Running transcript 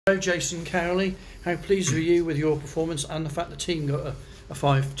Hello, Jason Cowley. How pleased were you with your performance and the fact the team got a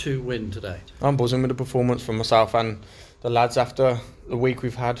 5-2 win today? I'm buzzing with the performance from myself and the lads. After the week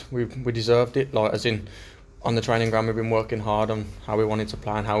we've had, we deserved it. Like, as in, on the training ground, we've been working hard on how we wanted to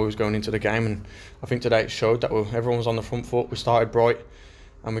play and how we was going into the game. And I think today it showed that everyone was on the front foot. We started bright,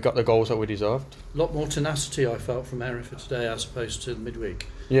 and we got the goals that we deserved. A lot more tenacity I felt from Hereford today as opposed to the midweek.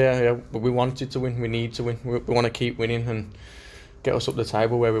 Yeah, but we wanted to win. We need to win. We want to keep winning and get us up the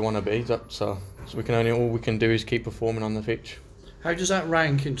table where we want to be. So we can all we can do is keep performing on the pitch. How does that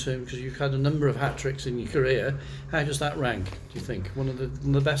rank in terms, because you've had a number of hat-tricks in your career, how does that rank, do you think? One of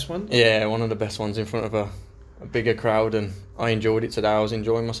the best ones? Yeah, one of the best ones in front of a bigger crowd, and I enjoyed it today. I was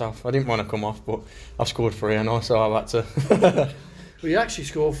enjoying myself. I didn't want to come off, but I've scored 3 and so I've had to. Well, you actually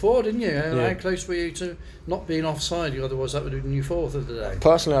scored 4, didn't you? Yeah. How close were you to not being offside? Otherwise that would have been your 4th of the day.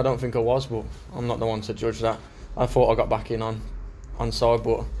 Personally, I don't think I was, but I'm not the one to judge that. I thought I got back in on side,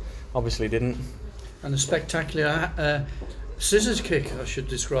 but obviously didn't. And a spectacular scissors kick, I should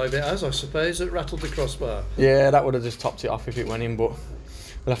describe it as, I suppose, that rattled the crossbar. Yeah, that would have just topped it off if it went in, but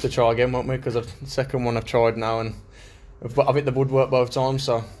we'll have to try again, won't we? Because the second one I've tried now, and I've hit the woodwork both times,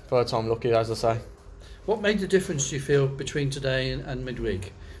 so third time lucky, as I say. What made the difference, do you feel, between today and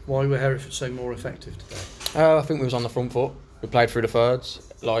midweek? Why were Hereford so more effective today? I think we was on the front foot. We played through the thirds.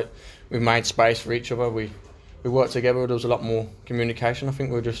 Like, we made space for each other. We worked together. There was a lot more communication. I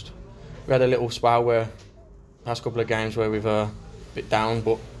think we had a little spell where last couple of games where we've a bit down,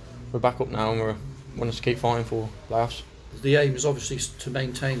 but we're back up now and we want to keep fighting for playoffs. The aim is obviously to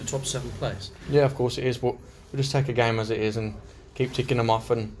maintain the top 7 place. Yeah, of course it is, but we just take a game as it is and keep ticking them off,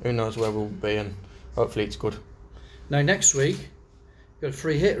 and who knows where we'll be, and hopefully it's good. Now next week, you've got a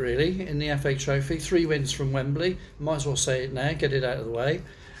free hit really in the FA Trophy. 3 wins from Wembley. Might as well say it now, get it out of the way.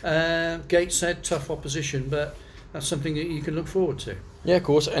 Gateshead, tough opposition, but that's something that you can look forward to. Yeah, of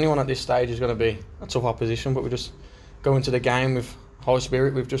course. Anyone at this stage is going to be a tough opposition, but we just go into the game with high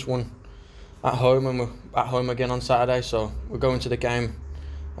spirit. We've just won at home, and we're at home again on Saturday, so we'll go into the game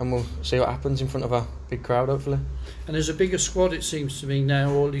and we'll see what happens in front of a big crowd, hopefully. And there's a bigger squad, it seems to me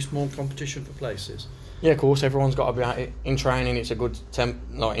now, or at least more competition for places. Yeah, of course. Everyone's got to be at it. In training, it's a good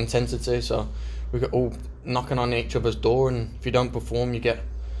intensity, so we're all knocking on each other's door, and if you don't perform, you get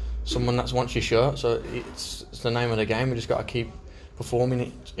someone that wants your shirt. So it's the name of the game. We just got to keep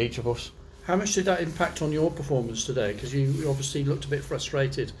performing, each of us. How much did that impact on your performance today? Because you obviously looked a bit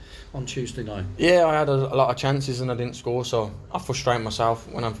frustrated on Tuesday night. Yeah, I had a lot of chances and I didn't score, so I frustrate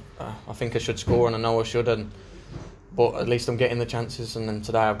myself when I think I should score and I know I should, but at least I'm getting the chances, and then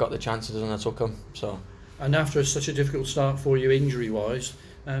today I've got the chances and I took them. So. And after such a difficult start for you injury-wise,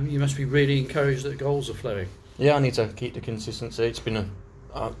 you must be really encouraged that the goals are flowing. Yeah, I need to keep the consistency. It's been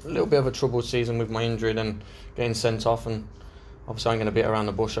a little bit of a troubled season with my injury and getting sent off, and obviously I'm going to beat around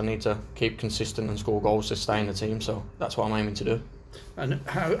the bush. I need to keep consistent and score goals to stay in the team, so that's what I'm aiming to do. And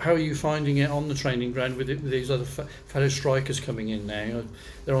how are you finding it on the training ground with these other fellow strikers coming in now?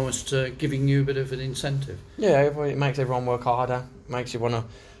 They're almost giving you a bit of an incentive. Yeah, it makes everyone work harder. It makes you want to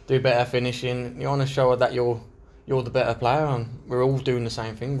do better finishing. You want to show that you're the better player, and we're all doing the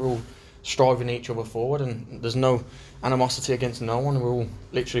same thing. We're all striving each other forward, and there's no animosity against no one. We're all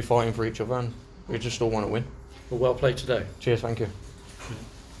literally fighting for each other, and we just all want to win. Well played today. Cheers, thank you.